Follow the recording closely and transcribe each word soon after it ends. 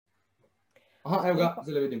Aha, evo ga,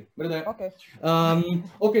 zdaj vidim. Okay.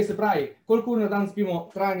 Ok, se pravi, koliko ur na dan spimo,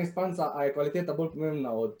 trajanje spanca, a je kvaliteta bolj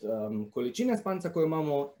pomembna od količine spanca, ko jo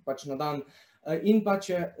imamo pač na dan, in pa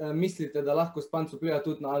če mislite, da lahko spanc vpliva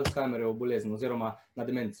tudi na Alzheimerjevo bolezen oziroma na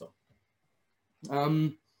demenco.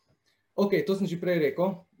 Ok, to sem že prej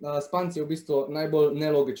rekel, spanc je v bistvu najbolj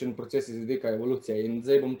nelogičen proces iz vidika evolucije in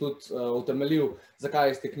zdaj bom tudi utemeljil,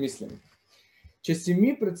 zakaj jaz tako mislim. Če si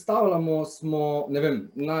mi predstavljamo,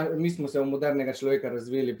 mi smo se v modernega človeka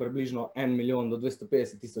razvili približno 1 milijon do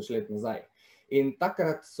 250 tisoč let nazaj. In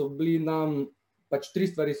takrat so bili nam, pač 3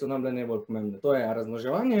 stvari so nam bile najbolj pomembne. To je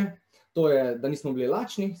razmnoževanje, to je, da nismo bili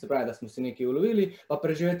lačni, se pravi, da smo se nekaj ulovili, pa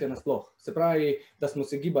preživetje nasploh. Se pravi, da smo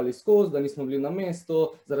se gibali skozi, da nismo bili na mestu,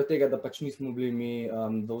 zaradi tega, da pač nismo bili mi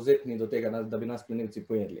dovzetni do tega, da bi nas plenilci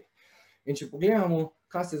pojedli. In če pogledamo,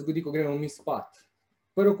 kaj se zgodi, ko gremo mi spat.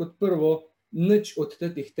 Prvo kot prvo, nič od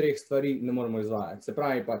teh 3 stvari ne moramo izvajati. Se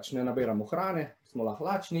pravi, pač ne nabiramo hrane, smo lahko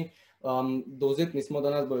lačni, dovzetni smo,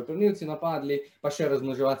 da nas bodo plenilci napadli, pa še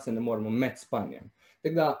razmnoževati se ne moramo med spanjem.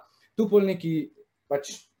 Tako da, tu pol neki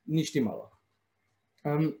pač ni štimalo.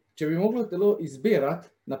 Če bi moglo telo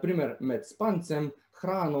izbirati, naprimer med spancem,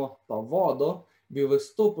 hrano pa vodo, bi v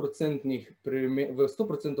 100%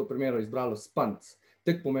 primerov izbralo spanc.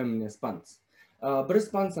 Tako pomemben je spanc.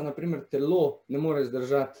 Brez spanca, naprimer, telo ne more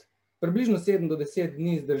zdržati. Približno 7 do 10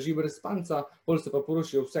 dni zdrži brez spanca, pol se pa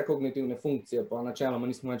porušijo vse kognitivne funkcije, pa načeloma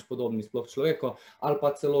nismo več podobni sploh človeku, ali pa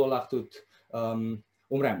celo lahko tudi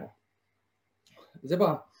umremo. Zdaj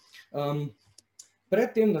pa, pred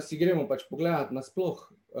tem, da si gremo pač pogledati nasploh,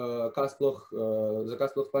 zakaj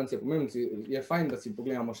sploh spanc je pomemben, je fajn, da si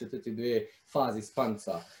pogledamo še te 2 fazi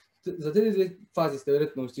spanca. Za te 2 fazi ste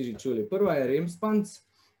verjetno vsi že čuli. Prva je REM spanc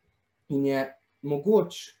in je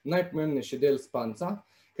mogoče najpomembnejši del spanca,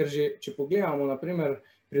 ker že, če pogledamo, naprimer,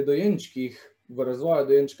 pri dojenčkih, v razvoju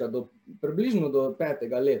dojenčka, približno do 5.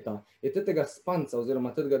 leta, je tega spanca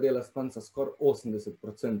oziroma tega dela spanca skoraj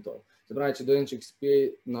 80%. Se pravi, če dojenček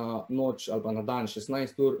spi na noč ali pa na dan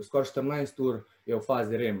 16 ur, skoraj 14 ur je v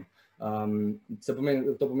fazi REM. To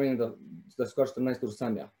pomeni, da skoraj 14 ur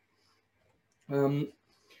sanja.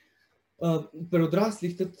 Pri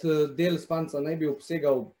odraslih tudi del spanca naj bi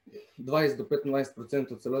obsegal 20 do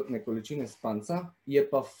 25% celotne količine spanca, je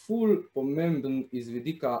pa ful pomemben iz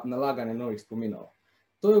vidika nalaganja novih spominov.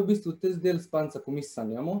 To je v bistvu tisti del spanca, ko mi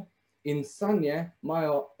sanjamo, in sanje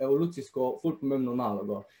imajo evolucijsko ful pomembno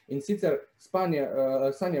nalogo. In sicer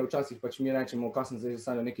sanje včasih pač mi rečemo, kaj sem zdaj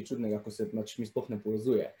sanjal nekaj čudnega, ko se pač mi sploh ne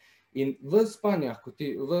povezuje. In v sanjah, ko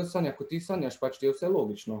ti sanjaš, pač ti je vse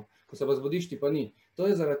logično, ko se pa zbudiš, ti pa ni. To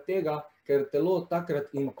je zaradi tega, ker telo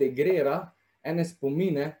takrat integrira ene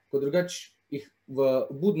spomine, ko drugače jih v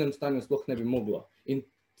budnem stanju sploh ne bi moglo. In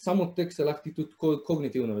samo tako se lahko ti tudi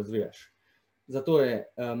kognitivno razvijaš. Zato je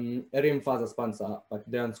REM faza spanca pač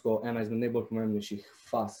dejansko ena izmed najbolj pomembnejših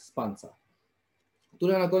faz spanca.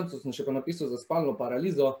 Tule na koncu sem še pa napisal za spalno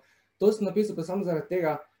paralizo. To sem napisal pa samo zaradi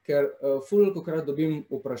tega, ker velikokrat dobim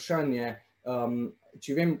vprašanje,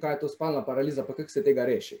 če vem, kaj je to spalna paraliza, pa kako se tega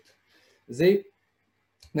rešiti. Zdaj,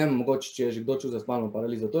 ne vem, mogoče, če je že kdo čul za spalno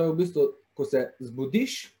paralizo. To je v bistvu, ko se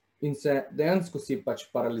zbudiš in se dejansko si pač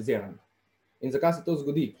paraliziran. In zakaj se to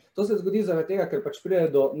zgodi? To se zgodi zaradi tega, ker pač pride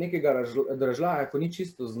do nekega dražljaja, ko ni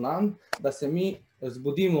čisto znan, da se mi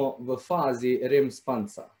zbudimo v fazi REM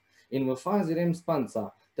spanca. In v fazi REM spanca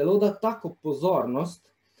telo da tako pozornost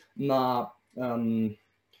na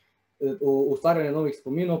ustvarjanje novih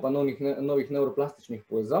spominov, pa novih nevroplastičnih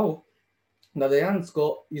povezav, da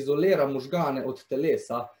dejansko izolira možgane od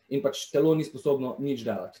telesa in pač telo ni sposobno nič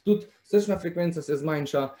delati. Tudi srčna frekvenca se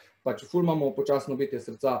zmanjša, pač ful imamo počasno bitje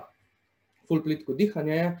srca, ful plitko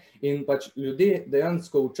dihanje je in pač ljudje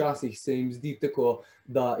dejansko včasih se jim zdi tako,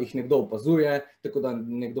 da jih nekdo opazuje, tako da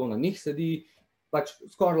nekdo na njih sedi, pač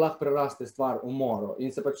skoraj lahko preraste stvar v moro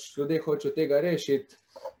in se pač ljudje hočejo tega rešiti,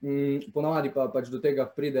 ponavadi pa pač do tega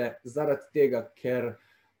pride zaradi tega, ker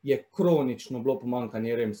je kronično bilo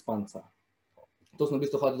pomanjkanje REM spanca. To sem v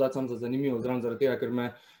bistvu hotel dati samo za zanimivo, zaradi tega, ker me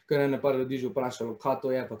kar ene par ljudi že vprašalo, kaj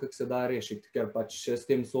to je, pa kako se da rešiti, ker pač se s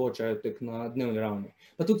tem soočajo tek na dnevni ravni.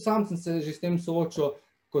 Pa tudi sam sem se že s tem soočil,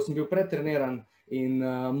 ko sem bil pretreniran in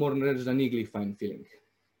moram reči, da ni glih fajn feeling.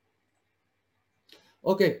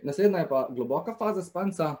 Ok, naslednja je pa globoka faza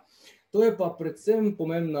spanca. To je pa predvsem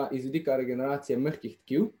pomembna iz vidika regeneracije mehkih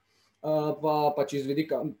tkiv, pa pač iz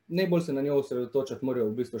vidika, najbolj se na njo osredotočati morajo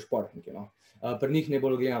v bistvu športniki. Pri njih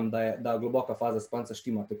najbolj gledam, da globoka faza spanca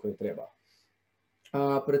štima tako, je treba.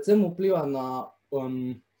 Predvsem vpliva na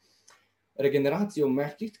regeneracijo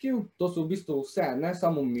mehkih tkiv, to so v bistvu vse, ne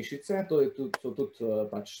samo mišice, to so tudi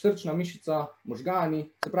pač srčna mišica, možgani,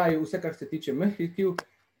 se pravi vse, kar se tiče mehkih tkiv,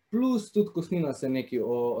 plus tudi kostnina se nekaj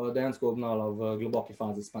dejansko obnavlja v globoki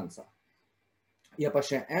fazi spanca. Je pa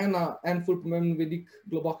še en ful pomemben vidik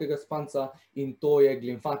globokega spanca in to je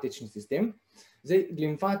limfatični sistem. Zdaj,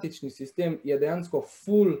 limfatični sistem je dejansko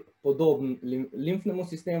ful podoben limfnemu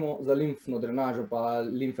sistemu, za limfno drenažo pa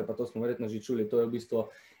limfe, pa to smo verjetno že čuli, to je v bistvu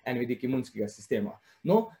en vidik imunskega sistema.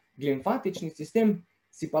 No, limfatični sistem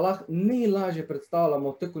si pa lahko najlažje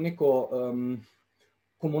predstavljamo tako neko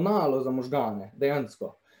komunalo za možgane,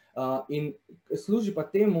 dejansko. In služi pa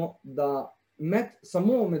temu, da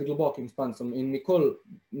samo med globokim spancem in nikoli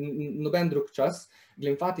noben drug čas,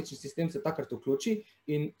 limfatični sistem se takrat vključi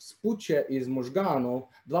in spuče iz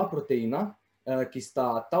možganov dva proteina, ki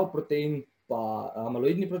sta tau protein pa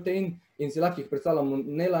amaloidni protein in si lahko jih predstavljamo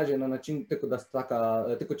najlažje na način, tako da sta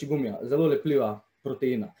tako čigumija, zelo lepljiva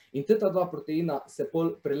proteina. In ta dva proteina se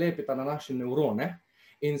pol prelepita na naše nevrone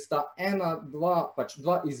in sta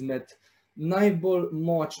dva izmed najbolj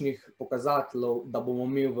močnih pokazateljev, da bomo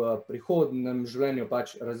mi v prihodnem življenju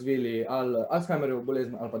razvili ali Alzheimerjevo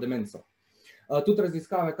bolezen ali pa demenco. Tudi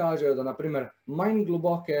raziskave kažejo, da naprimer manj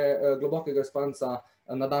globokega spanca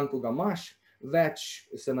na dan, ko ga imaš, več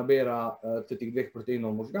se nabira teh dveh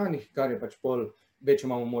proteinov v možganih, kar je pol večjo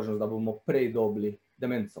imamo možnost, da bomo prej dobili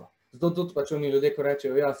demenco. Zato tudi oni ljudje, ko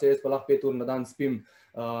rečejo, ja, se jaz pa lahko 5 ur na dan spim,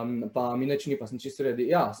 pa mi nič ni, pa sem čisto sredi.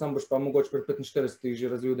 Ja, sam boš pa mogoče pri 45 že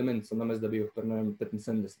razvil demenco, namesto da bi jo pri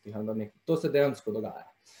 75 ali nekaj. To se dejansko dogaja.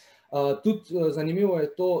 Tudi zanimivo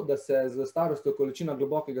je to, da se z starostjo količina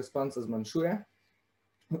globokega spanca zmanjšuje.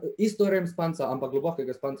 Isto REM spanca, ampak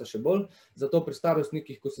globokega spanca še bolj. Zato pri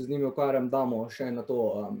starostnikih, ko se z njimi ukvarjam, damo še na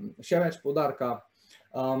to še več poudarka.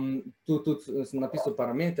 Tudi sem napisal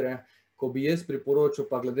parametre, ko bi jaz priporočil,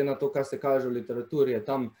 pa glede na to, kar se kaže v literaturi, je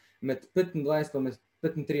tam med 25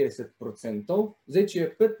 in 35%. Zdaj, če je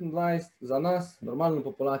 25 za nas, normalno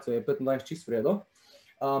populacijo je 25 čisto v redu.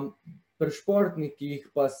 Pri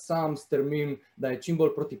športnikih pa sam strmim, da je čim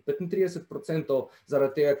bolj proti 35%,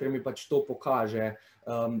 zaradi tega, ker mi to pokaže,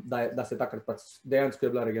 da se takrat dejansko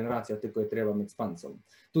je bila regeneracija, tako je treba med spancem.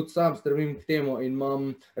 Tudi sam strmim k temu in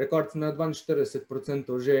imam rekord na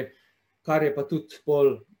 42% že, kar je pa tudi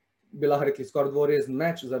pol, bi lahko rekli, skoraj dvorezen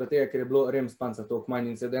meč, zaradi tega, ker je bilo REM spanca toliko manj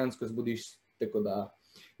in se dejansko zbudiš, tako da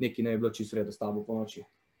nekaj ne je bilo čisto v redu s tabo po noči.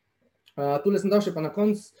 Tule sem dal še pa na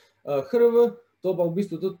konc HRV, to pa v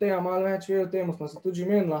bistvu tudi tega malo več ve, o temu smo se tudi že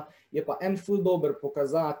menila, je pa en ful dober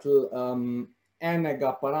pokazatelj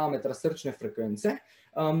enega parametra srčne frekvence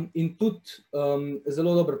in tudi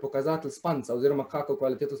zelo dober pokazatelj spanca oziroma kako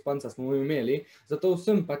kvaliteto spanca smo imeli. Zato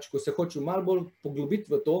vsem, ko se hočejo malo bolj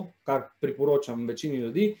poglobiti v to, kar priporočam večini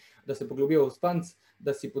ljudi, da se poglobijo v spanc,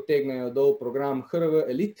 da si potegnejo dol program HRV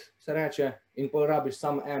Elite, se reče, in pol rabiš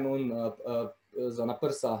samo za na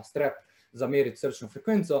prsa strep zameriti srčno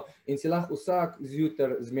frekvenco in si lahko vsak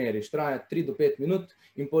zjutraj zmeriš. Traja 3 do 5 minut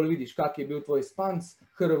in pol vidiš, kak je bil tvoj spanc.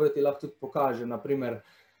 HRV ti lahko tudi pokaže, naprimer,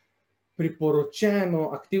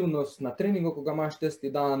 priporočeno aktivnost na treningu, ko ga imaš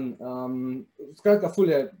tisti dan. Skratka,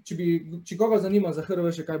 ful je, če koga zanima za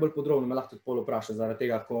HRV še kaj bolj podrobno, me lahko tudi pol vpraša, zaradi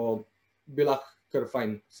tega, ko bi lahko kar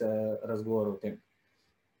fajn se razgovoril o tem.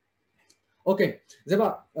 Ok, zdaj pa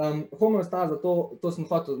homeostaza, to sem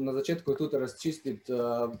hotel na začetku tudi razčistiti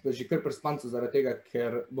že kar pri spancu, zaradi tega,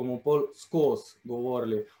 ker bomo pol skozi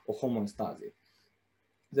govorili o homeostazi.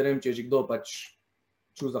 Zdaj vem, če je že kdo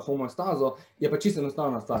čul za homeostazo, je pa čisto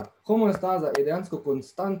enostavna stvar. Homeostaza je dejansko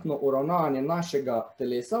konstantno uravnavanje našega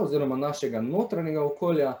telesa oziroma našega notranjega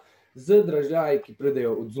okolja z dražljaji, ki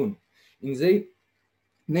pridejo od zunaj. In zdaj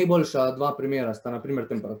najboljša dva primera sta naprimer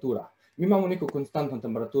temperatura. Mi imamo neko konstantno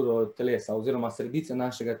temperaturo telesa oziroma sredice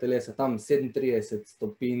našega telesa, tam 37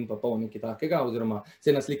 stopinj pa pol nekaj takega, oziroma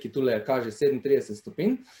se na sliki tule kaže 37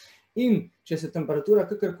 stopinj. In če se temperatura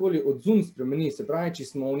kakorkoli od zunaj spremeni, se pravi, če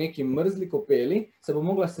smo v neki mrzli kopeli, se bo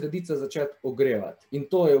mogla sredica začeti ogrevati. In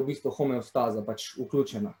to je v bistvu homeostaza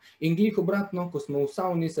vključena. In glih obratno, ko smo v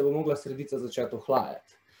savni, se bo mogla sredica začeti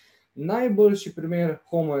ohlajati. Najboljši primer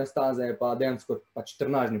homeostaze je pa dejansko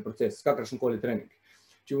trenažni proces, kakršenkoli trening.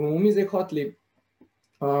 Če bomo mi zdaj hoteli,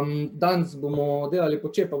 danes bomo delali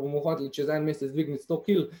počep, pa bomo hoteli čez en mesec dvigniti 100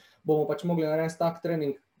 kil, bomo mogli narediti tak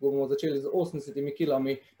trening, bomo začeli z 80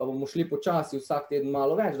 kilami, pa bomo šli počasi vsak teden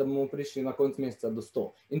malo več, da bomo prišli na konec meseca do 100.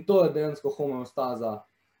 In to je dejansko homeostaza.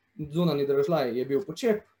 Zunanji dražljaj je bil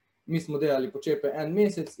počep, mi smo delali počepe en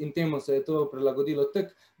mesec in temu se je to prilagodilo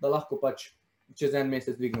tako, da lahko čez en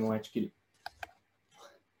mesec dvignemo več kil.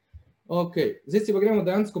 Ok, zdaj si pa gremo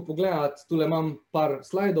dejansko pogledati, tule imam par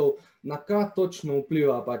slajdov, na kaj točno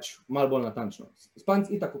vpliva malo bolj natančno. Spanc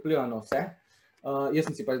itak vpliva na vse, jaz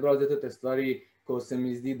sem si pa izbral zdaj te stvari, ko se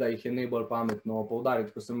mi zdi, da jih je najbolj pametno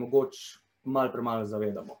poudariti, ko se mogoče malo premalo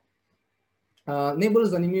zavedamo. Najbolj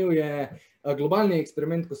zanimiv je globalni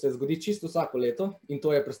eksperiment, ko se zgodi čisto vsako leto, in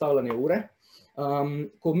to je prestavljanje ure.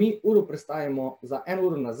 Ko mi uro prestavimo za 1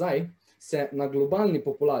 uro nazaj, se na globalni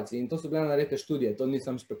populaciji, in to so bile narejene študije, to ni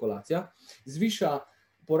samo špekulacija, zviša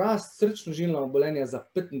porast srčno-žilnega obolenja za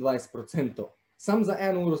 25%. Sam za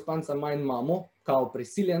 1 uro spanca manj imamo, kao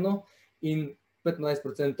prisiljeno, in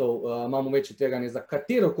 25% imamo večje tveganje za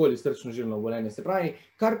katerokoli srčno-žilno obolenje. Se pravi,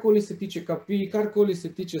 karkoli se tiče kapi, karkoli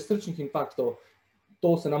se tiče srčnih infarktov,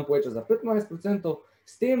 to se nam poveča za 25%,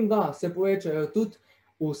 s tem, da se povečajo tudi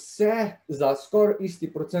vse, za skoraj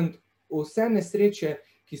isti procent, vse nesreče,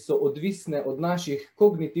 ki so odvisne od naših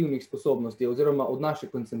kognitivnih sposobnosti oziroma od naše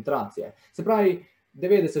koncentracije. Se pravi,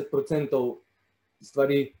 90%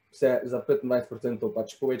 stvari se za 25%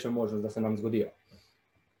 pač poveča možnost, da se nam zgodijo.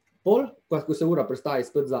 Pol, ko se ura prestavi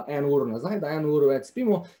spet za 1 uro nazaj, da 1 uro več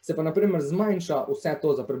spimo, se pa naprimer zmanjša vse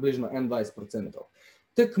to za približno 21%.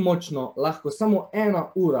 Tako močno lahko samo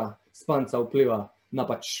 1 ura spanca vpliva na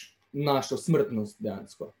pač našo smrtnost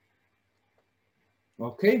dejansko.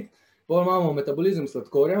 Ok, pol imamo metabolizem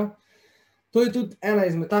sladkorja. To je tudi ena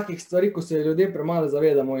izmed takih stvari, ko se ljudje premalo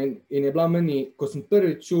zavedamo in je bila meni, ko sem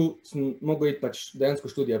prvič čul, sem mogel iti pač dejansko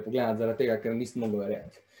študije pogledati zaradi tega, ker nisem mogel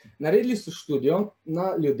verjeti. Naredili so študijo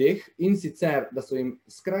na ljudeh in sicer, da so jim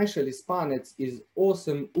skrajšali spanec iz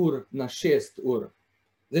 8 ur na 6 ur.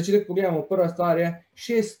 Zdaj, če tako pogledamo, prva stvar je,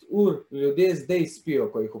 6 ur ljudje zdaj spijo,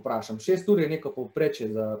 ko jih vprašam. 6 ur je neko povprečje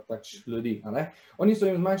za pač ljudi, a ne? Oni so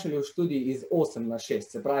jim zmanjšali v študiji iz 8 na 6,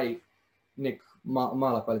 se pravi, nek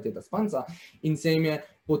mala kvaliteta spanca, in se jim je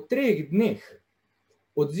po 3 dneh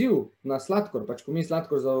odziv na sladkor, pač ko mi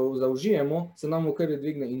sladkor zaužijemo, se nam v krvi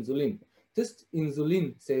dvigne inzulin. Tisti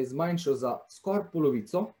inzulin se je zmanjšal za skoraj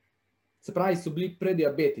polovico, se pravi, so bili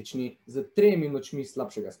prediabetični z 3 nočmi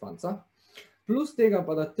slabšega spanca, plus tega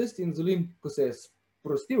pa, da tisti inzulin, ko se je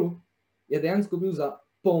sprostil, je dejansko bil za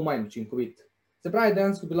pol manj učinkovit. Se pravi,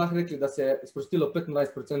 dejansko bi lahko rekli, da se je sprostilo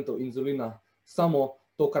 25% inzulina, samo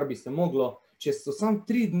to, kar bi se moglo, če so samo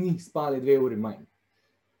 3 dni spali 2 uri manj.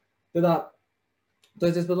 Teda, to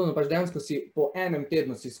je zdaj spodobno, pač dejansko si po 1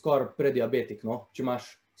 tednu si skoraj prediabetik, no, če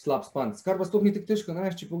imaš slab spanc. Kar pa sploh ni tako težko, ne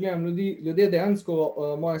veš, če pogledam ljudje dejansko,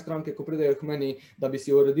 moje stranke, ko pridejo k meni, da bi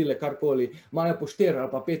si uredile karkoli, imajo po 4 ali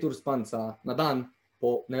pa 5 ur spanca na dan,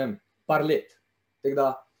 po, ne vem, par let. Tako da,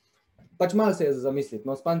 pač malo se je zamisliti,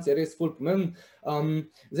 no, spanc je res ful pomemben.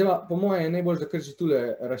 Zdaj pa, po moje je najbolj, da kar že tule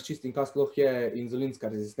razčistim, kaj sploh je inzulinska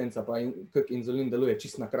rezistenca, pa kako inzulin deluje,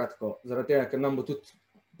 čisto na kratko, zaradi tega, ker nam bo tudi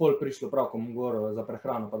pol prišlo prav, ko bom govoril za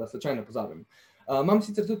prehrano, pa da slučajno pozabim. Imam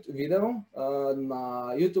sicer tudi video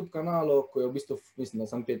na YouTube kanalu, ko je v bistvu, mislim, da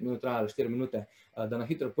samo 5 minut traja ali 4 minute, da na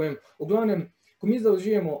hitro povem. V glavnem, ko mi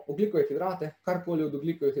zaužijemo ogljikove hidrate, karkoli od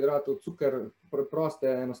ogljikovih hidratov, cuker, preproste,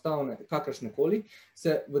 enostavne, kakršnekoli,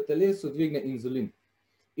 se v telesu dvigne inzulin.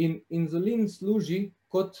 In inzulin služi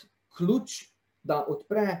kot ključ, da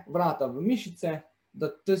odpre vrata v mišice, da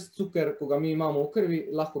tisti cuker, ko ga mi imamo v krvi,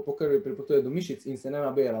 lahko po krvi pripotuje do mišic in se ne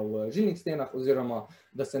nabira v žilnih stenah oziroma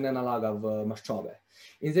da se ne nalaga v maščobe.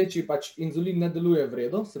 In zdaj, če pač inzulin ne deluje v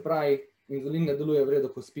redu, se pravi, inzulin ne deluje v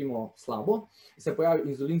redu, ko spimo slabo, se pojavi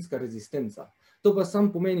inzulinska rezistenca. To pa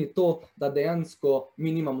samo pomeni to, da dejansko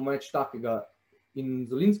mi nimamo več takega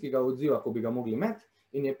inzulinskega odziva, ko bi ga mogli imeti,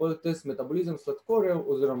 in je tisti metabolizem sladkorjev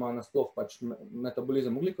oziroma nasploh pač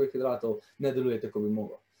metabolizem ogljikovih hidratov ne deluje tako, bi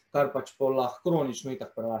mogel. Kar pač pa lahko kronično itak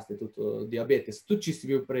preraste tudi diabetes, tudi če si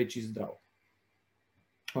bil prej čist zdrav.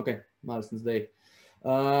 Ok, malo sem zdaj.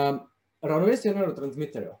 Ravnovesje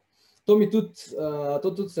neurotransmiterjev. To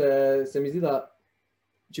tudi se mi zdi, da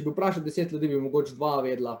če bi vprašal 10 ljudi, bi mogoče 2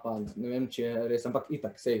 vedela, pa ne vem, če je res, ampak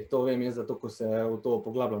itak, sej, to vem jaz zato, ko se v to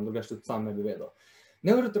poglabljam, drugače tudi sam ne bi vedel.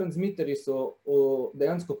 Neurotransmiterji so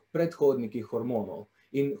dejansko predhodniki hormonov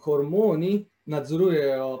in hormoni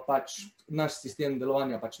nadzorujejo pač naš sistem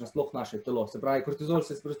delovanja, pač nasploh naše telo. Se pravi, kortizol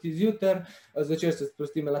se sprosti zjutraj, zvečer se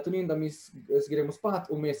sprosti melatonin, da mi gremo spat,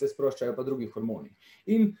 vmes se sproščajo pa drugi hormoni.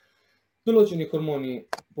 In določeni hormoni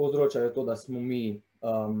povzročajo to, da smo mi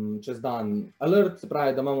čez dan alert, se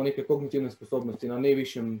pravi, da imamo neke kognitivne sposobnosti na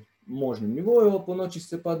najvišjem možnem nivoju, po noči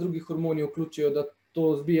se pa drugi hormoni vključijo, da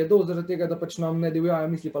to zbije dol, zaradi tega, da pač nam ne divjajo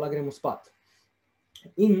misli, pa la gremo spat.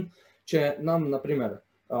 In če nam, na primer,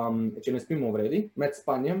 če ne spimo v redi, med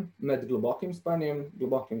spanjem, med globokim spanjem,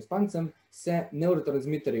 globokim spancem, se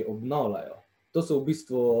neurotransmiterji obnavljajo. To so v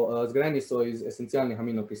bistvu, zgrajeni so iz esencialnih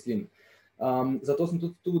aminokislin. Zato sem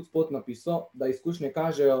tudi spod napisal, da izkušnje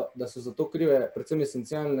kažejo, da so zato krive predvsem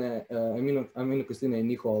esencialne aminokisline in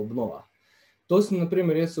njihova obnova. To sem, na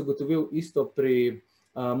primer, jaz ugotovil isto pri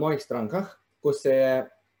mojih strankah, ko se je,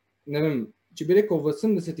 ne vem, če bi rekel, v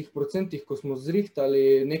 70%, ko smo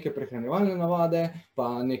zrihtali neke prehranjevalne navade,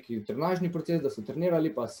 pa neki trenažni proces, da so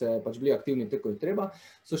trenirali, pa se pač bili aktivni tako, kot je treba,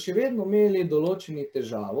 so še vedno imeli določeni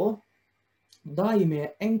težavo, da jim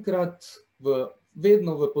je enkrat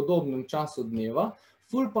vedno v podobnem času dneva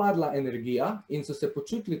ful padla energija in so se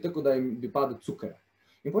počutili tako, da jim bi padel cuker.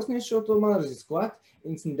 In potem sem šel to malo raziskovati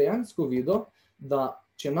in sem dejansko videl, da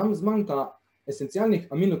če nam zmanjka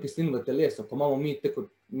esencialnih aminokislin v telesu, ko imamo mi tako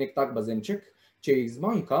nek tak bazenček, če jih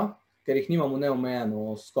zmanjka, ker jih nimamo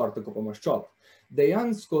neomejeno skoraj tako po maščob,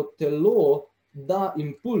 dejansko telo da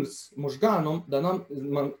impuls možganom, da nam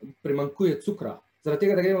primanjkuje cukra. Zaradi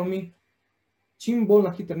tega, da gremo mi čim bolj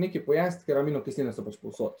na hitro nekaj pojesti, ker aminokisline so pač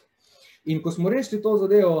povsod. In ko smo rešili to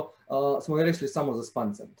zadevo, smo jo rešili samo za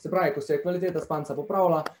spancem. Se pravi, ko se je kvaliteta spanca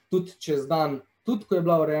popravila, tudi čez dan, tudi ko je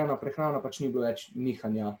bila urejena prehrana, pač ni bilo več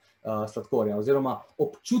nihanja sladkorja oziroma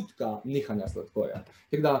občutka nihanja sladkorja.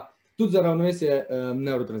 Tako da tudi za ravnovesje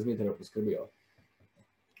nevrotransmiterjev poskrbijo.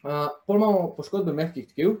 Pol imamo poškodbe mehkih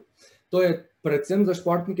tkiv. To je predvsem za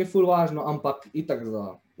športnike ful važno, ampak itak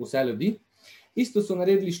za vse ljudi. Isto so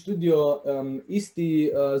naredili študijo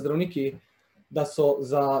isti zdravniki, da so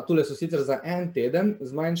tule so sicer za en teden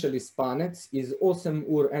zmanjšali spanec iz 8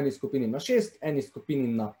 ur eni skupini na 6, eni skupini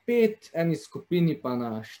na 5, eni skupini pa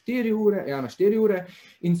na 4 ure, na 4 ure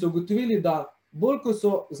in so ugotovili, da bolj ko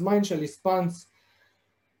so zmanjšali spanc,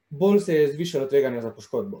 bolj se je zvišalo tveganje za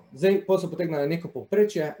poškodbo. Zdaj, so potegnili neko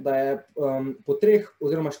povprečje, da je po 3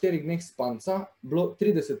 oziroma 4 dneh spanca bilo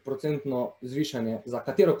 30% zvišanje za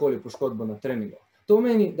katerokoli poškodbo na treningu. To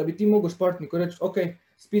pomeni, da bi ti mogel športniku reči, ok,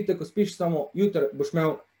 spite, ko spiš, samo jutri boš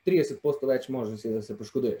imel 30% več možnosti, da se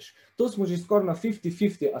poškoduješ. To smo že skoraj na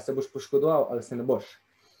 50-50, a se boš poškodoval ali se ne boš.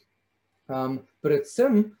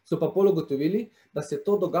 Predvsem so pa pol ugotovili, da se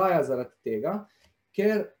to dogaja zaradi tega,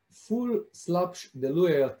 ker ful slabš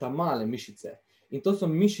delujejo ta male mišice. In to so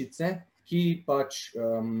mišice, ki pač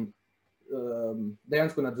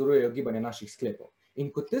dejansko nadzorujejo gibanje naših sklepov.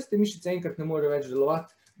 In ko te mišice enkrat ne morejo več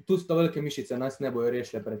delovati, tudi to velike mišice nas ne bojo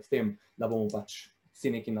rešile pred tem, da bomo pač vsi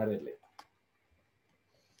nekaj naredili.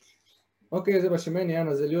 Ok, zdaj pa še meni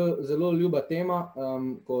ena zelo ljuba tema,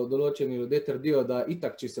 ko določeni ljudje trdijo, da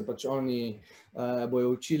itak, če se pač oni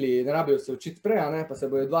bojo učili, ne rabijo se učiti prej, pa se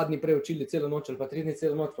bojo 2 dni prej učili celo noč ali pa 3 dni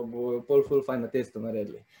celo noč, pa bojo pol ful fajn na testu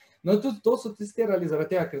naredili. No, tudi to so testirali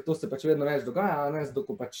zaradi tega, ker to se pač vedno več dogaja, zato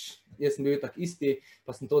ko pač jaz sem bil itak isti,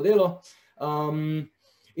 pa sem to delal.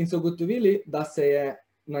 In so ugotovili, da se je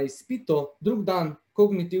na izpitu drug dan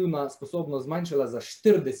kognitivna sposobnost zmanjšala za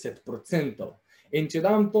 40%. In če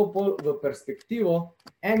dam to pol v perspektivo,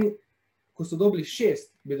 ko so dobili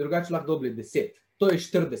 6, bi drugače lahko dobili 10. To je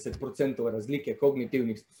 40% razlike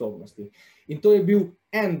kognitivnih sposobnosti. In to je bil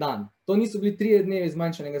en dan. To niso bili 3 dnevi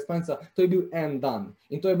zmanjšanega spanca, to je bil en dan.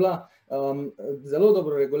 In to je bila zelo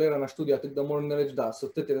dobro regulirana študija, tako da moram reči, da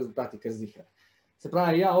so te rezultati kar ziher. Se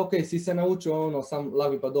pravi, ja, ok, si se naučil sam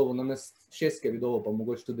lahko bi pa dobil, namest 6 bi dobil, pa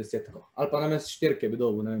mogoče tudi 10. Ali pa namest 4 bi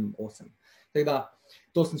dobil, ne vem, 8. Tako da,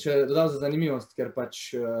 to sem še dodal za zanimivost, ker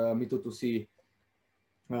pač mi tudi vsi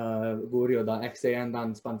govorijo, da se en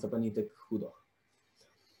dan spanca pa ni tako hudo.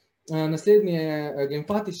 Naslednji je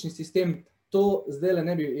glimfatični sistem. To zdaj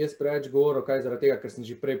ne bi jaz preveč govoril, kaj zaradi tega, ker sem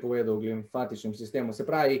že prej povedal o glimfatičnem sistemu. Se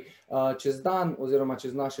pravi, čez dan oziroma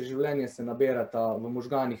čez naše življenje se nabirata v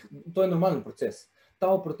možganih, to je normalen proces,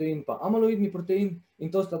 tau protein pa amaloidni protein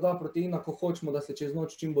in to sta 2 proteina, ko hočemo, da se čez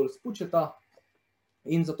noč čim bolj spučeta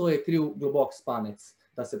in zato je kriv globok spanec,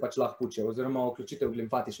 da se pač lahko puče oziroma vključitev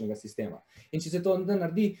glimfatičnega sistema. In če se to ne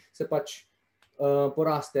naredi, se pač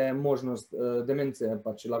poraste možnost demence,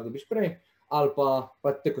 pač lahko dobiš prej, ali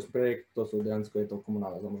pa tako sem prej rekel, to so dejansko je to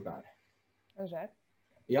komunala za možgane. Anže,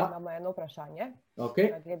 Ja, imamo eno vprašanje, ok.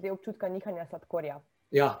 glede občutka nihanja sladkorja.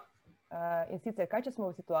 Ja, In sicer, kaj če smo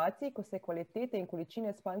v situaciji, ko se kvalitete in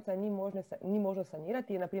količine spanca ni možno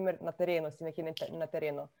sanirati, naprimer na terenu, si nekje na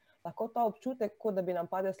terenu. Lahko ta občutek, kot da bi nam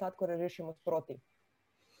padel sladkor, rešimo sproti.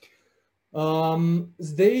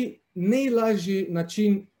 Zdaj, najlažji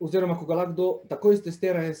način, oziroma ko ga lahko takoj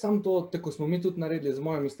stestira, je samo to, tako smo mi tudi naredili z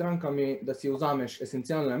mojimi strankami, da si vzameš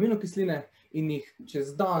esencialne aminokisline in jih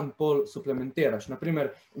čez dan pol suplementiraš.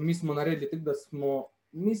 Naprimer, mi smo naredili tako, da smo,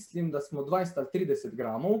 mislim, da smo 20 ali 30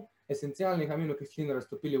 gramov esencialnih aminokislin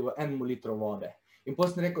raztopili v 1 litro vode. In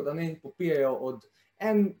potem sem rekel, da naj popijejo od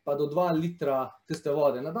 1 pa do 2 litra tiste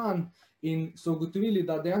vode na dan in so ugotovili,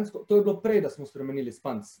 da dejansko, to je bilo prej, da smo spremenili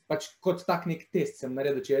spanc, pač kot tak nek test sem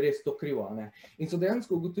naredil, če je res to krivo, ne. In so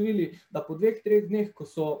dejansko ugotovili, da po 2-3 dneh, ko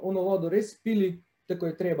so ono vodo res pili, tako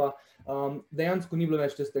je treba, dejansko ni bilo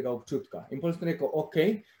več tistega občutka. In potem sem rekel, ok,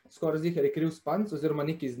 skoraj zihar je kriv spanc, oziroma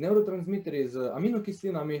neki z nevrotransmiterji, z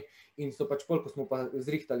aminokislinami, in so pač pol, ko smo pa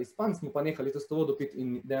zrihtali spanc, smo pa nehali tisto vodo piti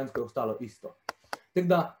in dejansko je ostalo isto. Tako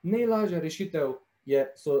da najlažja rešitev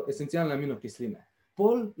so esencialne aminokisline.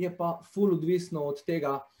 Pol je pa ful odvisno od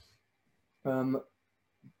tega,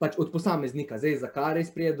 pač od posameznika, zdaj zakaj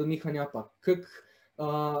res pride do nihanja, pa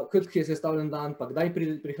kako je sestavljen dan, pa kdaj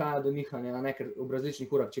prihaja do nihanja, ker ob različnih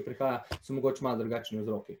urah, če prihaja, so mogoče malo drugačni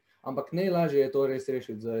vzroki. Ampak najlažje je to res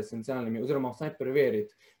rešiti z esencialnimi, oziroma vsaj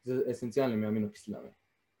preveriti z esencialnimi aminokislinami.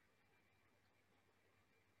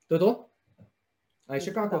 To je to? A je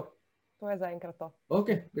še kako? To je zaenkrat to. Ok,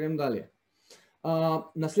 grem dalje.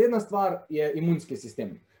 Naslednja stvar je imunski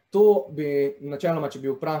sistem. To bi načeloma, če bi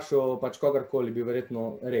vprašal pač kogarkoli, bi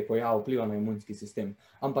verjetno rekel, ja, vpliva na imunski sistem.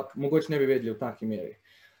 Ampak mogoče ne bi vedeli v taki meri.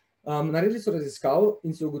 Naredili so raziskav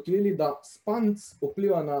in so ugotovili, da spanc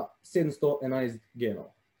vpliva na 711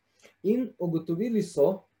 genov. In ugotovili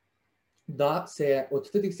so, da se je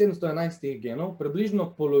od teh 711 genov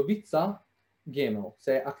približno polovica genov,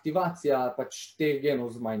 se je aktivacija pač teh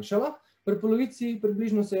genov zmanjšala, pri polovici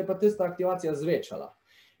približno se je pa tista aktivacija zvečala.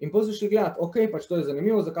 In potem so šli gledati, ok, pač to je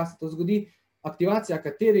zanimivo, zakaj se to zgodi, aktivacija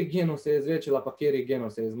katerih genov se je zvečala, pa katerih genov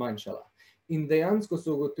se je zmanjšala. In dejansko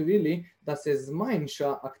so ugotovili, da se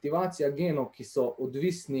zmanjša aktivacija genov, ki so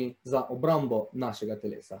odvisni za obrambo našega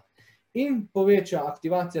telesa. In poveča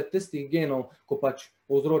aktivacija tistih genov, ko pač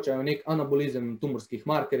povzročajo nek anabolizem tumorskih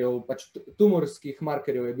markerjev. Pač tumorskih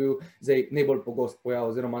markerjev je bil zdaj najbolj pogost pojav,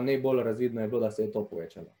 oziroma najbolj razvidno je bilo, da se je to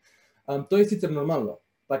povečalo. To je sicer normalno.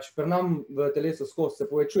 Pač pri nam v telesu skozi se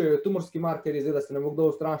povečujejo tumorski markerji, zdaj da se ne bo kdo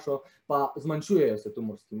ustrašil, pa zmanjšujejo se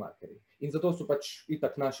tumorski markerji. In zato so pač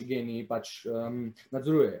itak naši geni pač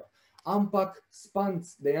nadzorujejo. Ampak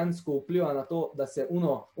spanc dejansko vpliva na to, da se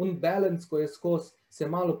balance, ko je skozi, se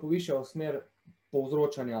malo poviša v smer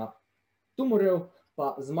povzročanja tumorjev,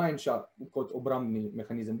 pa zmanjša kot obrambni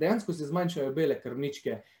mehanizem. Dejansko se zmanjšajo bele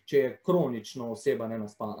krvničke, če je kronično oseba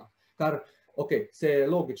nenaspana. Kar, ok, se je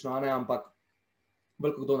logično, a ne, ampak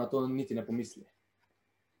veliko kdo na to niti ne pomisli.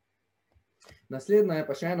 Naslednja je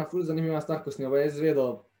pa še ena ful zanimiva stvar, ko sem jo jaz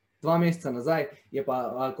izvedel 2 meseca nazaj, je pa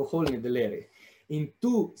alkoholni delerij. In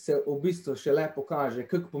tu se v bistvu šele pokaže,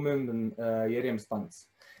 kako pomemben je REM spanc.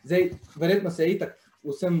 Zdaj, verjetno se je itak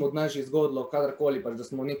vsem od nas že zgodilo, kadarkoli, pač, da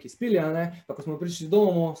smo nekaj spili, pa ko smo prišli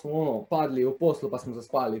domov, smo padli v poslu, pa smo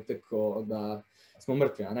zaspali, tako da smo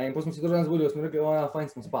mrtvi. In potem smo se drugi dan zbudili, smo rekli, ja, fajn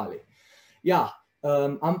smo spali. Ja,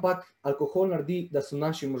 ampak alkohol naredi, da so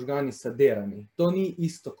naši možgani sedirani. To ni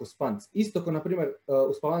isto kot spanc. Isto kot, naprimer,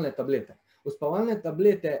 uspavalne tablete. Uspavalne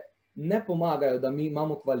tablete ne pomagajo, da mi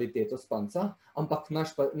imamo kvaliteto spanca, ampak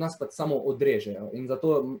nas pa samo odrežejo. In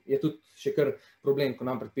zato je tudi še kar problem, ko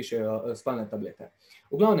nam predpišejo spalne tablete.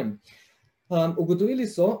 V glavnem, ugotovili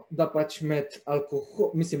so, da pač med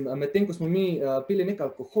tem, ko smo mi pili nek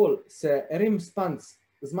alkohol, se REM spanc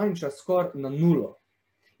zmanjša skoraj na 0.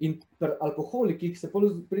 In pri alkoholikih se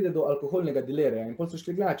pride do alkoholnega delerija. In potem so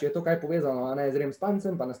šli gledati, če je to kaj povezano z REM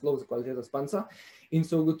spancem, pa nasploh za kvaliteto spanca. In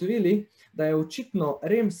so ugotovili, da je očitno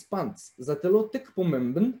REM spanc za telo tako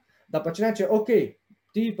pomemben, da pač reče, ok,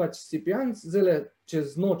 ti pač si pijanc, zdaj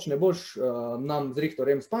čez noč ne boš nam zrihtal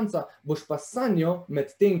REM spanca, boš pa sanjal med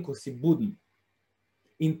tem, ko si buden.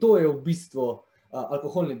 In to je v bistvu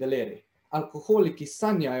alkoholni delerij. Alkoholiki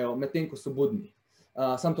sanjajo med tem, ko so budni.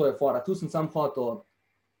 Sam to je fora. Tu sem sam hotel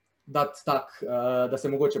dati tak, da se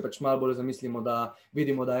mogoče pač malo bolj zamislimo, da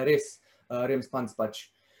vidimo, da je res REM spanc pač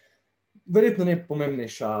verjetno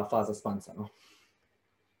najpomembnejša faza spanca.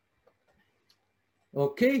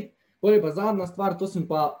 Ok, bolje pa zadnja stvar, to sem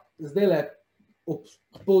pa zdajle ob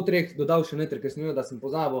 2:30 dodal še noter, ker sem videl, da sem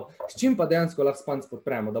pozabil, s čim pa dejansko lahko spanc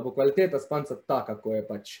podpremo, da bo kvaliteta spanca taka, ko je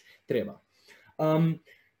pač treba.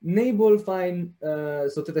 Najbolj fajn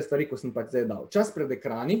so te stvari, ko sem pač zdaj dal. Čas pred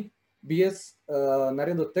ekrani bi jaz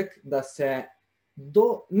naredil tak, da se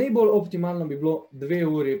najbolj optimalno bi bilo 2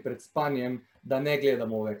 uri pred spanjem, da ne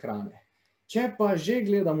gledamo v ekrane. Če pa že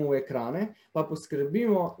gledamo v ekrane, pa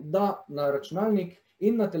poskrbimo, da na računalnik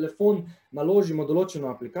in na telefon naložimo določeno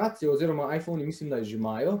aplikacijo, oziroma iPhone, mislim, da že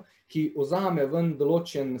imajo, ki vzame ven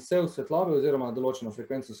določen sev svetlobe oziroma določeno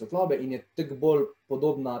frekvenco svetlobe in je tako bolj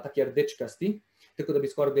podobna taki rdečkasti, tako da bi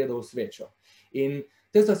skoraj gledal v svečo. In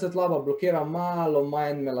tista svetloba blokira malo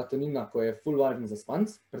manj melatonina, ko je ful važen za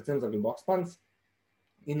spanc, predvsem za globok spanc,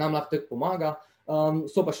 in nam lahko tako pomaga.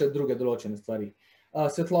 So pa še druge določene stvari.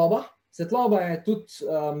 Svetloba je tudi,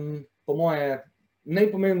 po moje,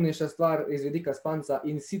 najpomembnejša stvar iz vidika spanca,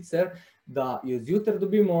 in sicer, da jo zjutraj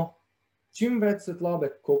dobimo čim več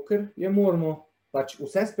svetlobe, kolikor je moramo, pač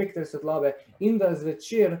vse spektre svetlobe in da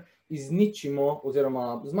zvečer izničimo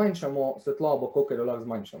oziroma zmanjšamo svetlobo, koliko jo lahko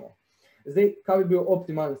zmanjšamo. Zdaj, kaj bi bil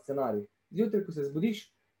optimalen scenarij? Zjutraj, ko se zbudiš,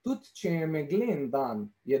 tudi če je meglen dan,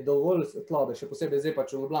 je dovolj svetlobe, še posebej zdaj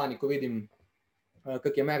pač v Ljubljani, ko vidim,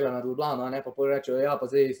 kako je megla nad Ljubljano, pa pol rečejo, ja, pa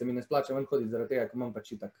zdaj se mi ne splača ven hoditi zaradi tega, ker imam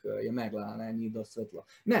pač itak je megla, ni dosti svetlo.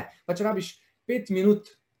 Ne, pač rabiš 5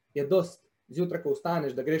 minut je dosti zjutraj, ko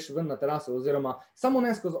vstaneš, da greš ven na teraso oziroma samo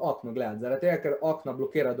ne skozi okno gledati, zaradi tega, ker okna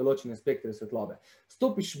blokira določene spektre svetlobe.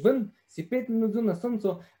 Stopiš ven, si 5 minut zunaj na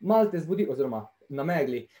soncu, malo te zbudi, oziroma na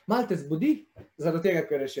megli, malo te zbudi, zaradi tega,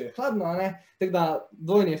 ker je še hladno, tako da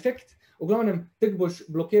dvojni efekt. V glavnem, tako boš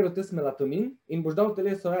blokiral tes melatonin in boš dal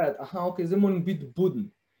telesu vedeti, aha, ok, zdaj moram biti buden.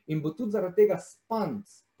 In bo tudi zaradi tega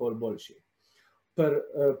spanc bolj boljši.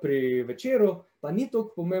 Pri večeru pa ni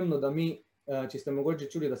toliko pomembno, da mi, če ste mogoče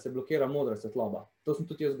čuli, da se blokira modra svetloba. To sem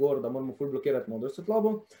tudi jaz govoril, da moramo ful blokirati modro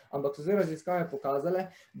svetlobo, ampak so zdaj raziskave pokazale,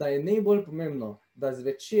 da je najbolj pomembno, da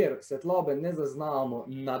zvečer svetlobe ne zaznavamo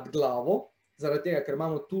nad glavo, zaradi tega, ker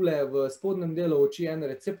imamo tule v spodnjem delu oči ene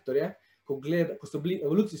receptorje, ko so bili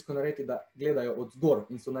evolucijsko narejeni, da gledajo od zgor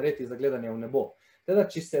in so narejeni za gledanje v nebo. Teda,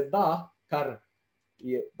 če se da, kar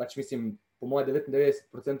je, pač mislim, po moje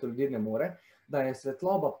 99% ljudi ne more, da je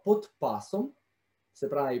svetloba pod pasom, se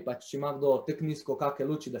pravi, pač, če ima kdo tako nizko kakšne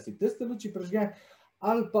luči, da si tiste luči prežge,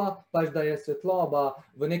 ali pa pač, da je svetloba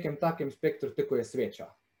v nekem takem spektru, tako je sveča.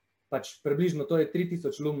 Pač približno to je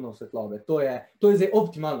 3000 lumnov svetlobe. To je zdaj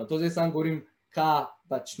optimalno, to zdaj sam govorim, kaj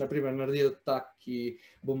pač, naprimer, naredijo taki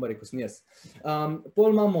bombari, ko sem jaz.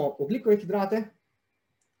 Pol imamo ogljikove hidrate.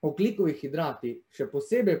 Ogljikovi hidrati, še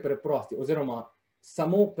posebej preprosti, oziroma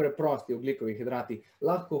samo preprosti ogljikovi hidrati,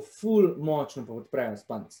 lahko ful močno podprejo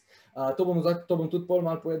spanec. To bom tudi pol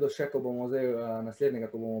malo povedal še, ko bomo zdaj naslednjega,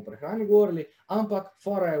 ko bomo o prehrani govorili, ampak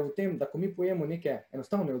fora je v tem, da ko mi pojemo neke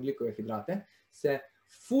enostavne ogljikove hidrate, se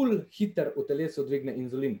ful hiter v telesu dvigne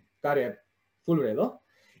inzulin, kar je ful redo,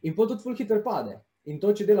 in pol tudi ful hiter pade. In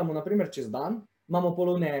to, če delamo naprimer čez dan, imamo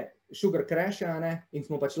polovne sugar crashe, in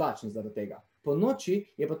smo pač lačni zaradi tega. Po noči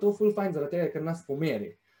je pa to ful fajn zaradi tega, ker nas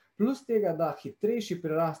pomeri. Plus tega, da hitrejši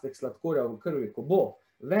prirastek sladkorja v krvi, ko bo,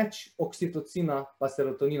 več oksitocina pa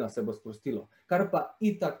serotonina se bo sprostilo, kar pa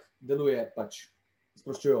itak deluje pač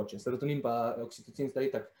sproščujoče. Serotonin pa oksitocin sta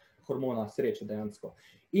itak hormona sreče dejansko.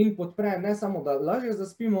 In podpre ne samo, da lažje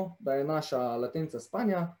zaspimo, da je naša latenca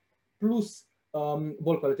spanja, plus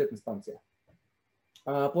bolj kvalitetne spancije.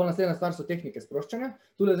 Pol naslednja stvar so tehnike sproščanja.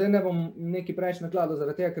 Tule zdaj ne bom nekaj preveč nakladal,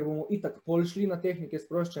 zaradi tega, ker bomo itak pol šli na tehnike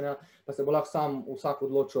sproščanja, pa se bo lahko sam vsak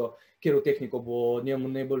odločil, katero tehniko bo njemu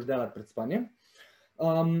najbolj delati pred spanjem.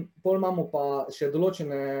 Pol imamo pa še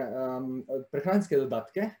določene prehranske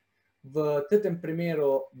dodatke. V tem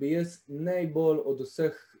primeru bi jaz najbolj od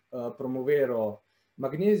vseh promoviral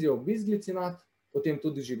magnezijev bisglicinat, o tem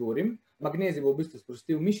tudi že govorim. Magnezij bo v bistvu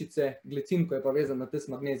sprostil mišice, glicin, ko je pa vezan na tes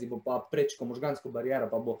magnezij, bo pa prečkal možgansko bariero,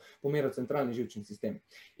 pa bo pomeril centralni živčni sistem.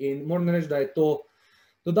 In moram reči, da je to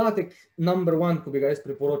dodatek number one, ko bi ga jaz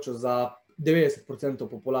priporočil za 90%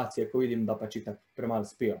 populacije, ko vidim, da pač itak premalo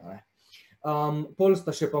spijo. Pol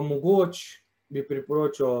sta še pa mogoč, bi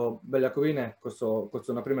priporočil beljakovine, kot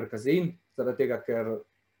so naprimer kazein, zaradi tega, ker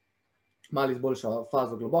malo izboljša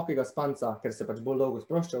fazo globokega spanca, ker se pač bolj dolgo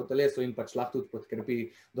sprošča v telesu in pač lahko tudi podkrepi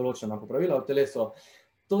določena popravila v telesu.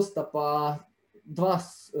 To sta pa dva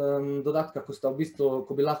dodatka,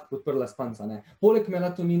 ko bi lahko podprla spanca. Poleg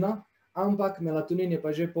melatonina, ampak melatonin je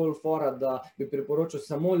pa že pol fora, da bi priporočil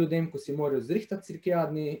samo ljudem, ko si morajo zrihtati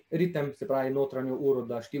cirkadiani ritem, se pravi notranjo uro,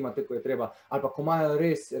 da štima tako je treba, ali pa ko imajo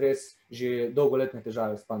res že dolgoletne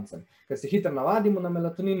težave s spancem. Ker se hitro navadimo na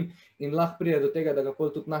melatonin in lahko pride do tega, da ga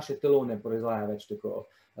pol tudi naše telo ne proizvaja več, tako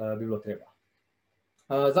bi bilo treba.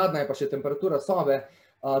 Zadnja je pa še temperatura sobe.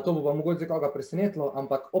 To bo pa mogoče koga presenetilo,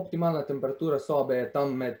 ampak optimalna temperatura sobe je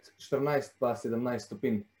tam med 14 pa 17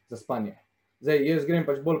 stopinj za spanje. Zdaj, jaz grem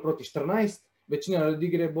pač bolj proti 14, večina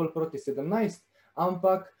ljudi gre bolj proti 17,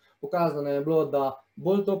 ampak pokazano je bilo, da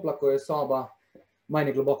bolj topla, ko je soba,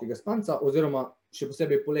 manj je globokega spanca, oziroma še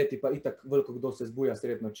posebej poleti pa itak veliko kdo se zbuja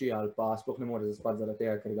sred noči ali pa sploh ne more zaspati zaradi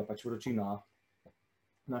tega, ker ga pač vročina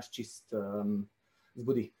naš čist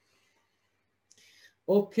zbudi.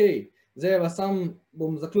 Ok, zdaj vas sam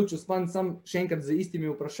bom zaključil spanj sam še enkrat z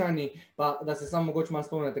istimi vprašanji, pa da se sam mogoče malo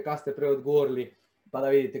spomnite, kaj ste prej odgovorili, pa da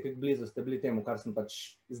vidite, kako blizu ste bili temu, kar sem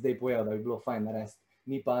pač zdaj povedal, da bi bilo fajn narediti.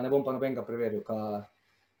 Ne bom pa nobenega preveril,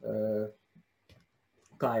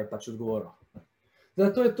 kaj je pač odgovoril.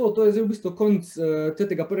 Zdaj, to je zdaj v bistvu konc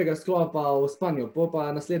tega prvega sklopa o spanju, pa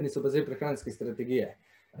naslednji so pa zdaj prehranske strategije.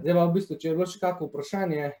 Zdaj pa v bistvu, če je bilo še kako